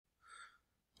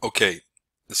Okay,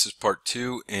 this is part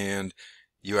two, and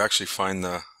you actually find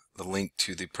the link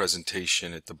to the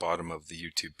presentation at the bottom of the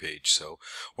YouTube page. So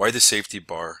why the safety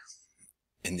bar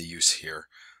in the use here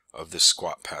of this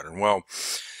squat pattern? Well,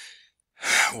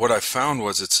 what I found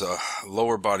was it's a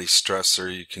lower body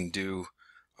stressor. You can do,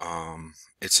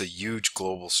 it's a huge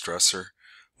global stressor.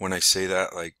 When I say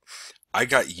that, like, I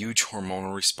got huge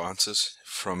hormonal responses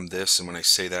from this, and when I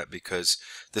say that, because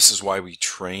this is why we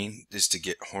train, is to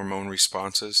get hormone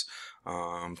responses,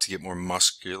 to get more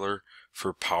muscular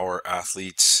for power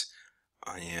athletes,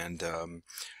 and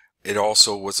it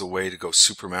also was a way to go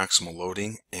super maximal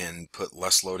loading and put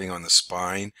less loading on the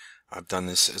spine. I've done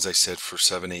this, as I said, for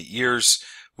 7-8 years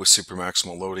with super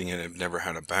maximal loading, and I've never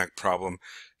had a back problem.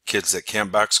 Kids that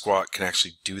can't back squat can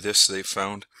actually do this, they've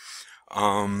found.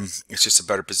 It's just a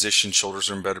better position. Shoulders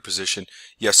are in better position.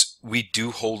 Yes, we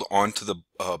do hold on to the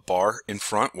bar in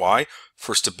front. Why?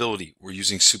 For stability. We're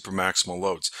using super maximal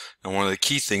loads. Now, one of the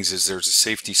key things is there's a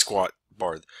safety squat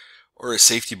bar or a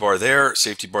safety bar there,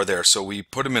 safety bar there. So we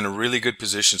put them in a really good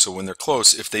position. So when they're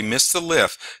close, if they miss the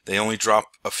lift, they only drop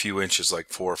a few inches, like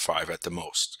 4 or 5 at the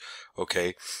most.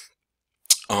 Okay.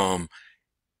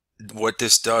 What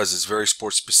this does is very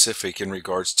sport specific in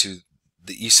regards to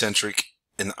the eccentric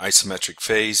in the isometric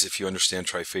phase, if you understand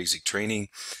triphasic training.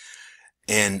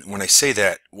 And when I say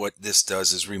that, what this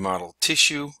does is remodel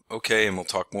tissue, okay, and we'll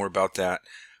talk more about that.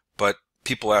 But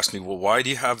people ask me, well, why do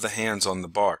you have the hands on the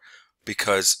bar?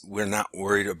 Because we're not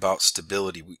worried about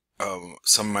stability.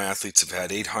 Some of my athletes have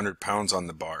had 800 pounds on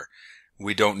the bar.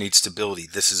 We don't need stability.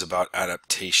 This is about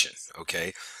adaptation,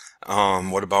 okay?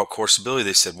 What about core stability?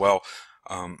 They said, well,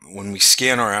 when we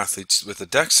scan our athletes with a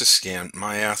DEXA scan,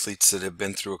 my athletes that have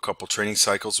been through a couple training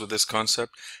cycles with this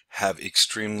concept have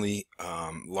extremely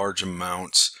large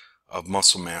amounts of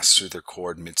muscle mass through their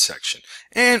core and midsection.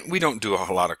 And we don't do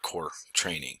a lot of core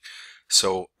training.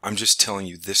 So I'm just telling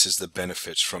you, this is the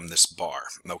benefits from this bar,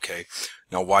 okay?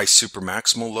 Now, why super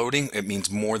maximal loading? It means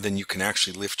more than you can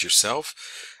actually lift yourself.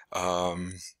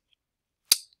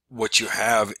 What you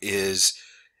have is,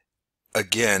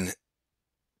 again,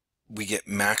 we get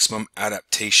maximum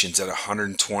adaptations at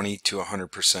 120 to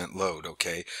 100% load,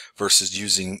 okay, versus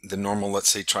using the normal, let's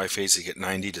say, triphasic at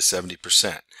 90 to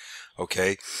 70%,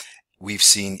 okay. We've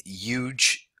seen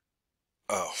huge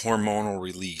hormonal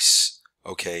release,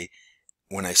 okay.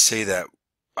 When I say that,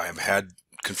 I've had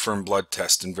confirmed blood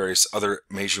tests and various other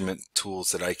measurement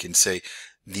tools that I can say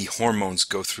the hormones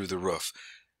go through the roof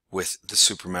with the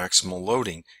supermaximal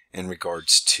loading in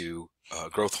regards to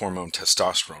growth hormone,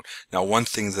 testosterone. Now, one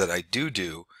thing that I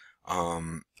do,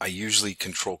 I usually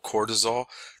control cortisol.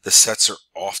 The sets are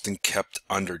often kept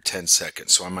under 10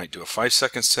 seconds. So I might do a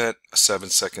 5-second set, a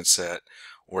 7-second set,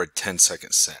 or a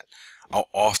 10-second set. I'll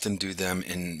often do them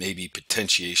in maybe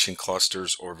potentiation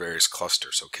clusters or various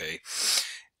clusters, okay?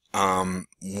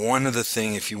 One of the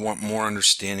things, if you want more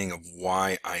understanding of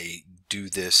why I do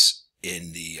this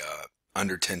in the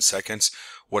under 10 seconds,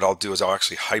 what I'll do is I'll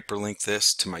actually hyperlink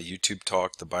this to my YouTube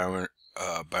talk, the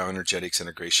Bioenergetics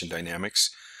Integration Dynamics.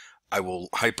 I will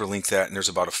hyperlink that, and there's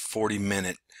about a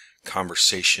 40-minute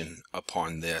conversation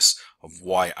upon this of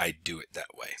why I do it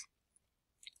that way.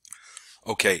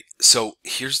 Okay, so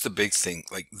here's the big thing.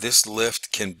 Like, this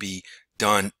lift can be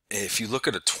done if you look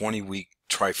at a 20-week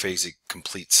triphasic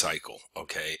complete cycle,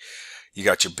 okay? You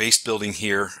got your base building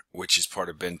here, which is part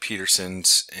of Ben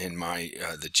Peterson's and my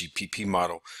the GPP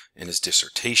model in his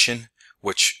dissertation,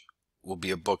 which will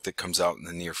be a book that comes out in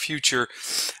the near future.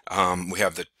 We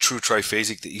have the true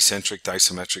triphasic, the eccentric, the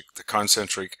isometric, the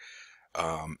concentric.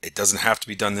 It doesn't have to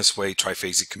be done this way.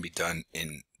 Triphasic can be done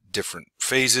in different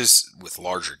phases with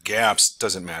larger gaps.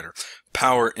 Doesn't matter.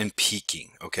 Power and peaking,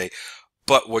 okay?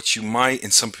 But what you might,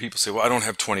 and some people say, well, I don't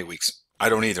have 20 weeks. I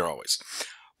don't either always.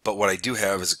 But what I do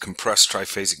have is a compressed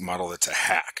triphasic model that's a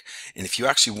hack. And if you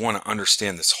actually want to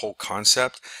understand this whole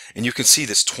concept, and you can see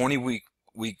this 20-week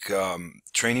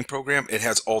training program, it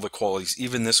has all the qualities.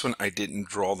 Even this one, I didn't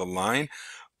draw the line,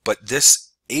 but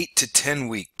this 8 to 10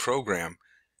 week program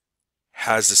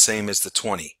has the same as the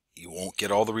 20. You won't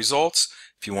get all the results.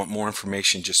 If you want more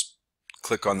information, just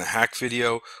click on the hack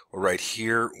video or right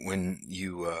here when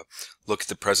you look at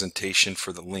the presentation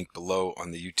for the link below on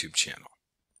the YouTube channel.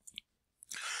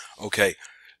 Okay,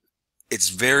 it's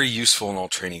very useful in all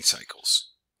training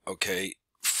cycles. Okay,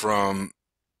 from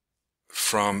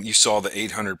you saw the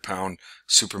 800-pound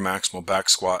super maximal back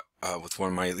squat with one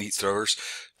of my elite throwers,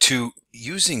 to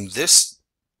using this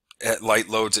at light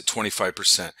loads at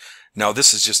 25%. Now,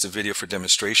 this is just a video for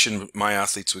demonstration. My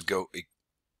athletes would go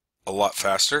a lot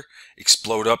faster,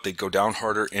 explode up. They'd go down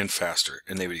harder and faster,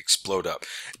 and they would explode up.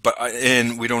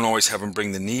 And we don't always have them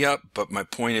bring the knee up, but my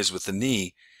point is, with the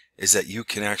knee, is that you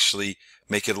can actually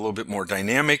make it a little bit more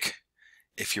dynamic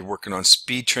if you're working on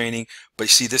speed training. But you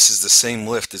see, this is the same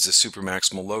lift as the super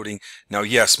maximal loading. Now,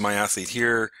 yes, my athlete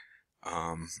here,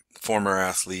 former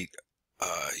athlete,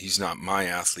 he's not my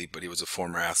athlete, but he was a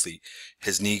former athlete.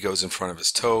 His knee goes in front of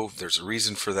his toe. There's a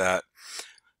reason for that.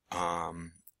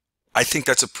 I think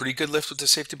that's a pretty good lift with the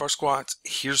safety bar squats.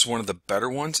 Here's one of the better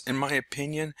ones, in my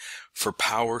opinion, for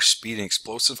power, speed, and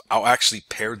explosive. I'll actually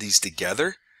pair these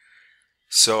together.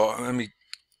 So let me,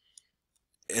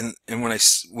 and when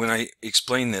I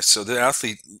explain this, so the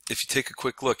athlete, if you take a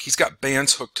quick look, he's got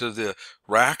bands hooked to the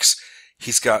racks.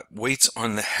 He's got weights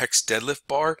on the hex deadlift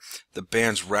bar. The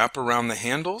bands wrap around the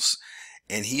handles,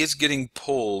 and he is getting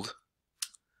pulled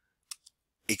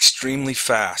extremely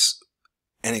fast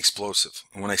and explosive.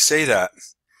 And when I say that,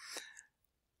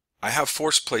 I have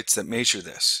force plates that measure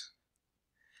this.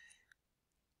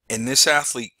 And this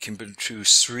athlete can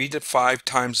produce 3 to 5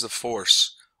 times the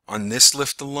force on this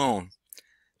lift alone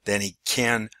than he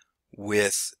can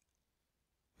with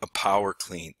a power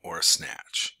clean or a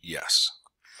snatch. Yes.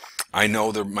 I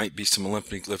know there might be some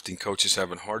Olympic lifting coaches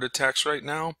having heart attacks right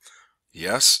now.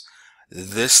 Yes.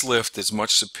 This lift is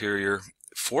much superior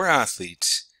for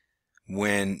athletes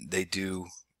when they do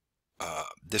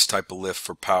this type of lift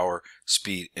for power,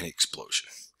 speed, and explosion.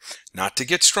 Not to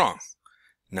get strong,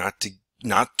 not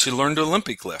to learn to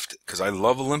Olympic lift, because I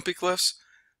love Olympic lifts,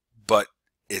 but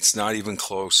it's not even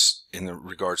close in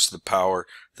regards to the power,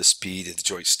 the speed, and the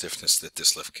joint stiffness that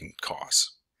this lift can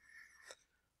cause.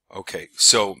 Okay,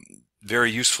 so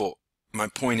very useful. My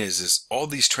point is all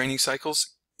these training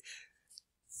cycles,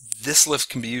 this lift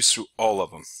can be used through all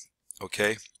of them.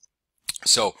 Okay,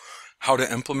 so how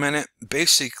to implement it?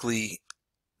 Basically,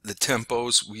 the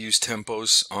tempos, we use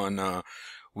tempos on,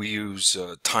 we use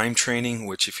time training,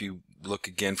 which if you look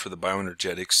again for the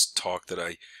bioenergetics talk that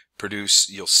I produce,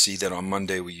 you'll see that on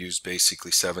Monday we use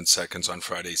basically 7 seconds, on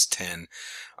Fridays 10.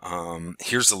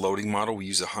 Here's the loading model. We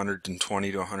use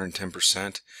 120 to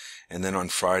 110%, and then on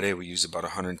Friday we use about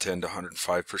 110 to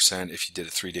 105% if you did a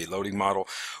 3-day loading model.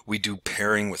 We do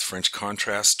pairing with French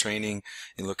contrast training,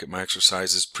 and look at my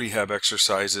exercises, prehab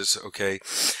exercises. Okay,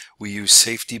 we use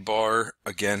safety bar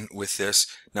again with this.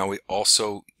 Now we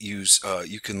also use,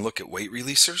 you can look at weight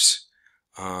releasers.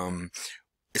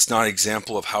 It's not an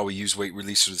example of how we use weight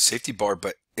releasers with safety bar,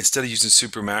 but instead of using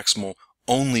super maximal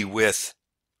only with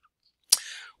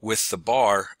the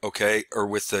bar, okay, or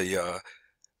with the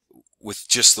with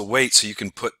just the weight, so you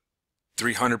can put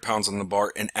 300 pounds on the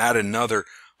bar and add another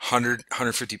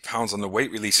 150 pounds on the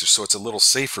weight releaser, so it's a little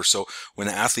safer. So when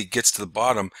the athlete gets to the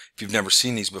bottom, if you've never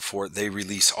seen these before, they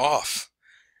release off,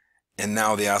 and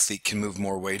now the athlete can move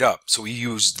more weight up. So we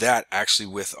use that actually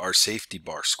with our safety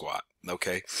bar squat.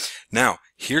 Okay, now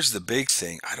here's the big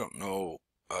thing. I don't know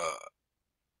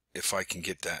if I can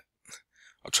get that.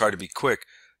 I'll try to be quick.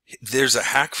 There's a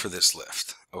hack for this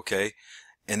lift, okay,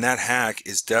 and that hack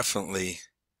is definitely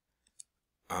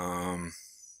let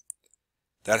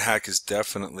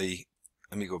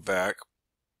me go back.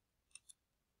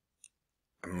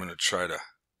 I'm going to try to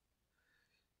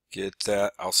get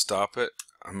that. I'll stop it.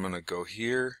 I'm going to go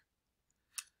here.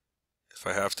 If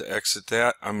I have to exit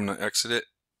that, I'm going to exit it,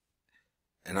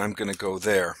 and I'm going to go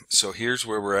there. So here's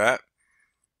where we're at.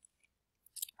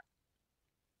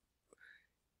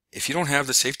 If you don't have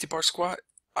the safety bar squat,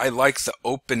 I like the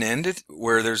open-ended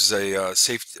where there's a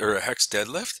safety or a hex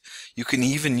deadlift. You can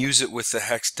even use it with the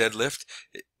hex deadlift.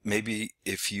 Maybe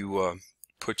if you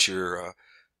put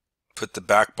the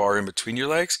back bar in between your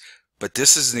legs. But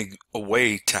this is a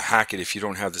way to hack it if you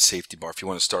don't have the safety bar, if you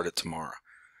want to start it tomorrow.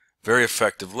 Very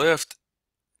effective lift.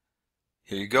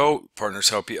 Here you go. Partners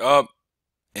help you up,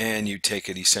 and you take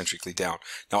it eccentrically down.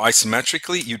 Now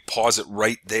isometrically, you'd pause it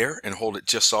right there and hold it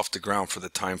just off the ground for the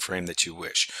time frame that you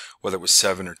wish, whether it was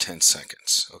 7 or 10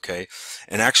 seconds. Okay,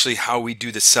 and actually how we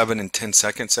do the 7 and 10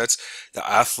 second sets, the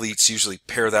athletes usually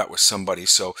pair that with somebody.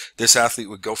 So this athlete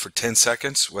would go for 10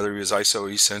 seconds, whether he was iso or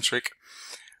eccentric,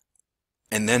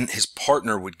 and then his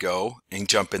partner would go and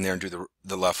jump in there and do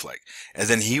the left leg. And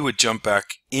then he would jump back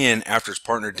in after his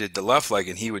partner did the left leg,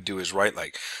 and he would do his right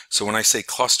leg. So when I say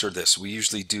cluster this, we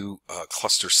usually do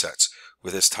cluster sets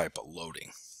with this type of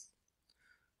loading.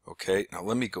 Okay, now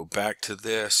let me go back to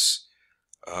this.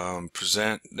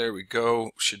 Present, there we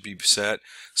go, should be set.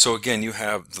 So again, you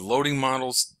have the loading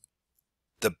models,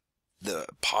 the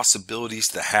possibilities,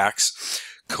 the hacks,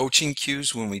 coaching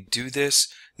cues when we do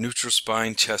this. Neutral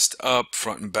spine, chest up,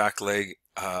 front and back leg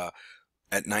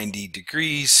at 90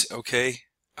 degrees. Okay,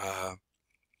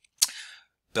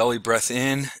 belly breath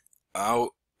in,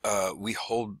 out. We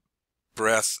hold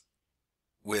breath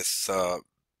with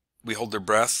we hold their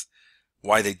breath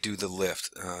why they do the lift.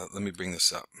 Let me bring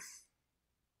this up.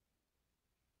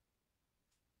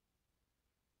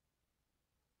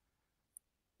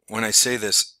 When I say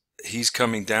this, he's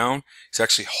coming down, he's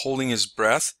actually holding his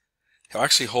breath. He'll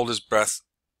actually hold his breath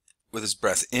with his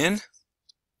breath in.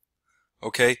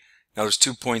 Okay, now there's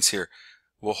 2 points here.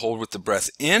 We'll hold with the breath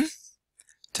in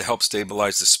to help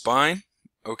stabilize the spine.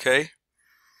 Okay,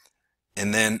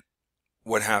 and then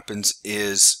what happens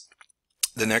is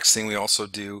the next thing we also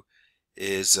do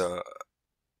is the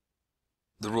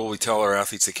rule we tell our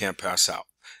athletes: they can't pass out.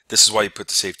 This is why you put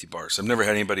the safety bars. I've never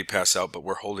had anybody pass out, but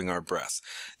we're holding our breath.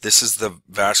 This is the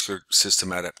vascular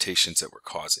system adaptations that we're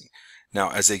causing.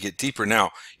 Now, as they get deeper,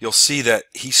 now you'll see that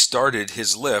he started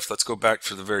his lift. Let's go back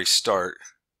for the very start.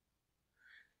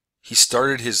 He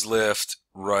started his lift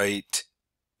right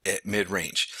at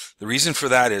mid-range. The reason for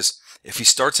that is if he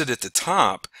starts it at the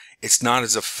top, it's not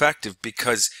as effective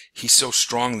because he's so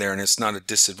strong there and it's not a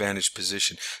disadvantaged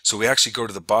position. So we actually go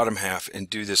to the bottom half and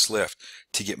do this lift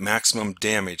to get maximum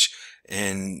damage.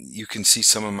 And you can see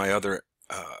some of my other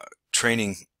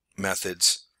training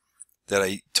methods that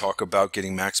I talk about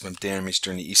getting maximum damage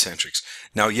during the eccentrics.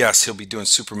 Now, yes, he'll be doing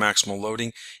super maximal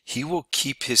loading. He will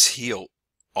keep his heel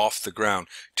off the ground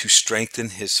to strengthen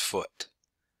his foot.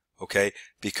 Okay,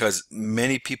 because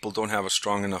many people don't have a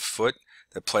strong enough foot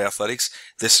that play athletics.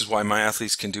 This is why my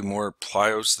athletes can do more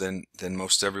plyos than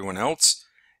most everyone else.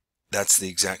 That's the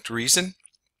exact reason.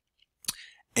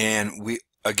 And we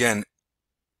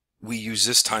use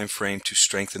this time frame to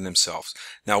strengthen themselves.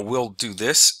 Now we'll do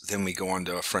this, then we go on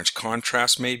to a French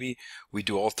contrast maybe. We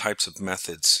do all types of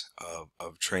methods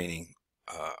of training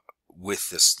with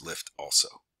this lift also.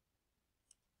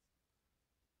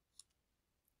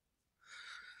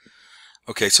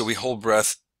 Okay, so we hold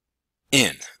breath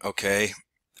in, okay?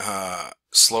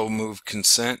 Slow move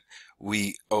consent.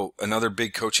 Another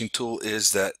big coaching tool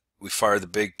is that we fire the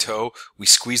big toe. We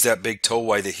squeeze that big toe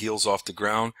while the heel's off the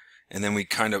ground, and then we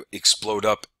kind of explode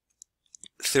up.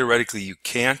 Theoretically, you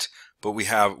can't, but we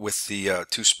have with the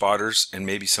 2 spotters and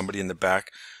maybe somebody in the back,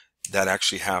 that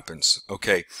actually happens.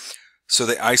 Okay, so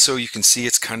the ISO, you can see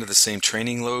it's kind of the same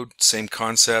training load, same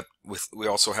concept. We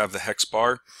also have the hex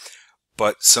bar.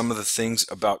 But some of the things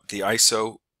about the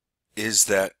ISO is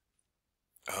that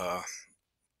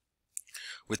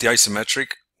with the isometric,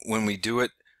 when we do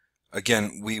it,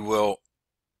 again, we will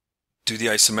do the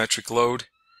isometric load,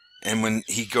 and when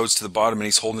he goes to the bottom and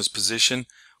he's holding his position,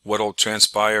 what will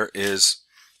transpire is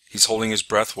he's holding his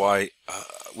breath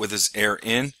with his air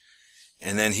in,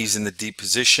 and then he's in the deep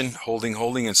position, holding,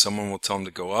 and someone will tell him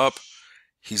to go up.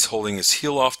 He's holding his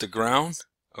heel off the ground,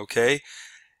 okay?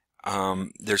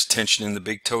 There's tension in the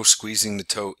big toe, squeezing the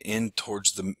toe in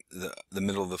towards the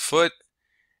middle of the foot,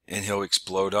 and he'll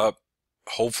explode up,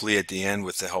 hopefully at the end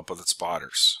with the help of the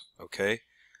spotters. Okay,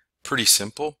 pretty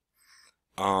simple.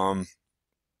 You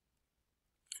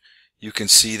can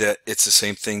see that it's the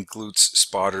same thing. Glutes,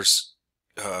 spotters,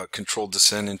 controlled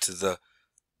descent into the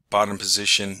bottom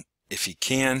position if he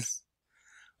can.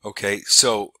 Okay,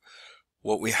 so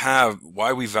what we have,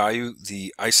 why we value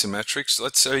the isometrics,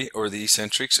 let's say, or the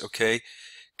eccentrics, okay,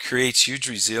 creates huge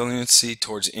resiliency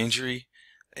towards injury,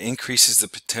 increases the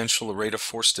potential rate of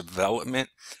force development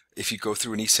if you go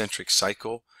through an eccentric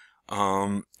cycle.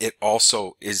 It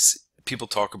also is, people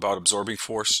talk about absorbing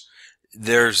force.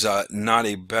 There's not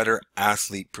a better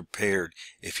athlete prepared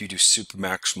if you do super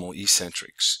maximal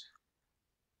eccentrics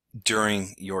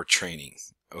during your training,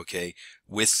 okay,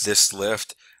 with this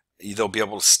lift. They'll be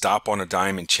able to stop on a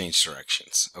dime and change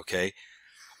directions, okay?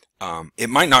 It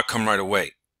might not come right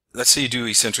away. Let's say you do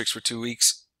eccentrics for 2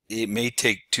 weeks. It may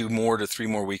take 2 more to 3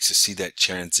 more weeks to see that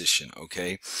transition,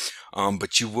 okay?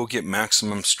 But you will get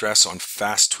maximum stress on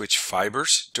fast twitch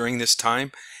fibers during this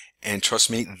time. And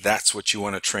trust me, that's what you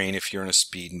want to train if you're in a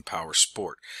speed and power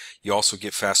sport. You also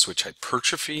get fast twitch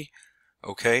hypertrophy,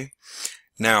 okay?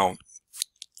 Now,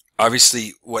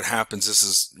 obviously what happens, this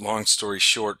is long story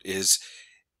short, is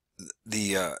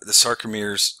the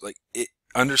sarcomeres,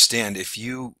 understand if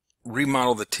you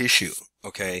remodel the tissue,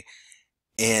 okay,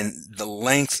 and the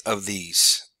length of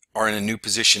these are in a new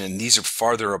position and these are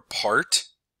farther apart,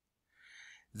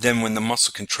 then when the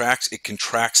muscle contracts, it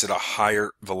contracts at a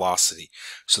higher velocity.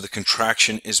 So the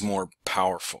contraction is more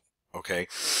powerful, okay?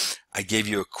 I gave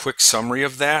you a quick summary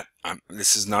of that.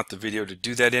 This is not the video to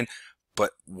do that in,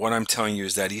 but what I'm telling you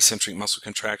is that eccentric muscle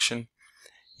contraction,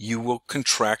 you will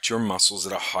contract your muscles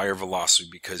at a higher velocity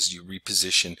because you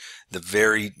reposition the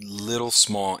very little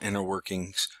small inner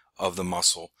workings of the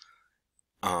muscle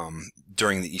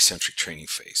during the eccentric training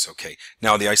phase. Okay,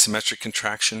 now the isometric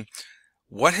contraction,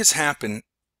 what has happened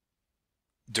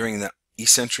during the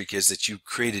eccentric is that you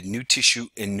created new tissue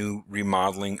and new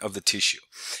remodeling of the tissue.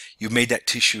 You made that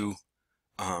tissue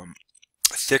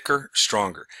thicker,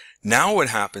 stronger. Now what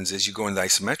happens is you go into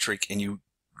isometric and you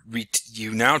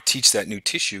now teach that new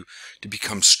tissue to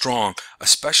become strong,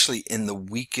 especially in the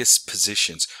weakest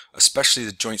positions, especially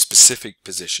the joint specific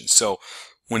positions. So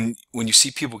when you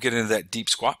see people get into that deep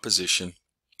squat position,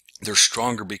 they're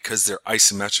stronger because they're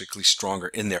isometrically stronger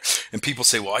in there. And people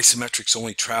say, well, isometrics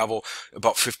only travel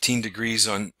about 15 degrees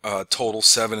on total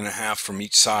 7.5 from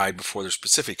each side before they're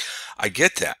specific. I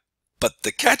get that. But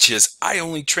the catch is I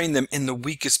only train them in the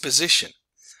weakest position.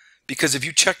 Because if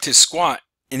you checked his squat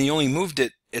and he only moved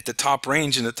it at the top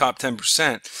range in the top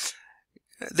 10%,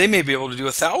 they may be able to do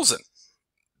 1,000.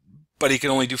 But he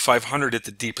can only do 500 at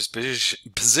the deepest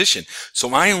position.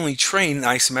 So I only train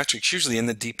isometrics usually in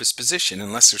the deepest position,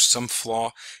 unless there's some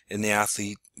flaw in the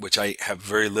athlete, which I have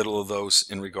very little of those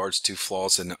in regards to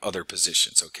flaws in other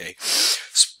positions, okay?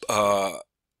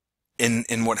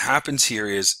 And what happens here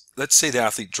is, let's say the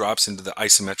athlete drops into the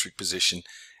isometric position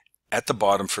at the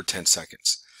bottom for 10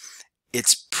 seconds.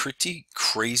 It's pretty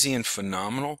crazy and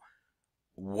phenomenal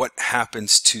what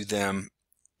happens to them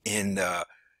in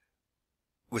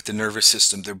with the nervous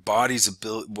system. Their body's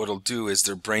ability, what it'll do is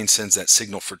their brain sends that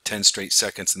signal for 10 straight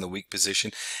seconds in the weak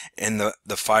position, and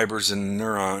the fibers and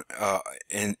neuron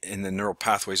in the neural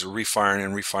pathways are refiring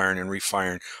and refiring and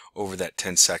refiring over that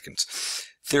 10 seconds.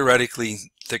 Theoretically,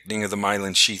 thickening of the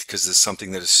myelin sheath, because it's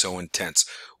something that is so intense,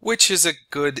 which is a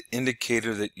good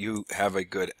indicator that you have a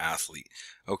good athlete.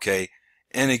 Okay,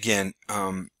 and again,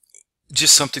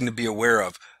 just something to be aware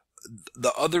of.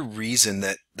 The other reason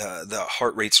that the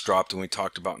heart rates dropped, and we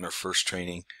talked about in our first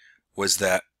training, was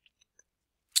that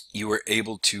you were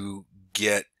able to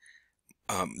get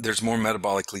there's more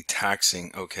metabolically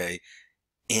taxing, okay,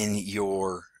 in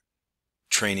your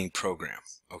training program.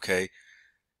 Okay,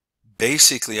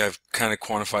 basically I've kind of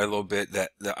quantified a little bit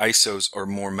that the isos are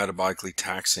more metabolically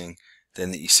taxing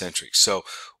than the eccentric. So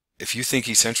if you think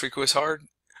eccentric was hard,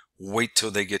 wait till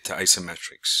they get to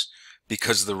isometrics.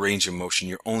 Because of the range of motion,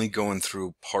 you're only going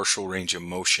through partial range of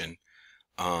motion,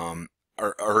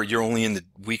 or you're only in the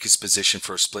weakest position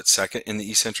for a split second in the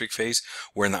eccentric phase,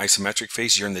 where in the isometric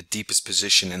phase, you're in the deepest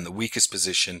position and the weakest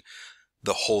position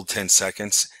the whole 10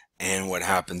 seconds. And what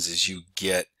happens is you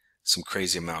get some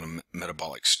crazy amount of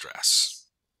metabolic stress.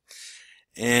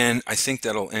 And I think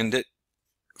that'll end it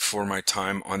for my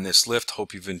time on this lift.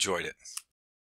 Hope you've enjoyed it.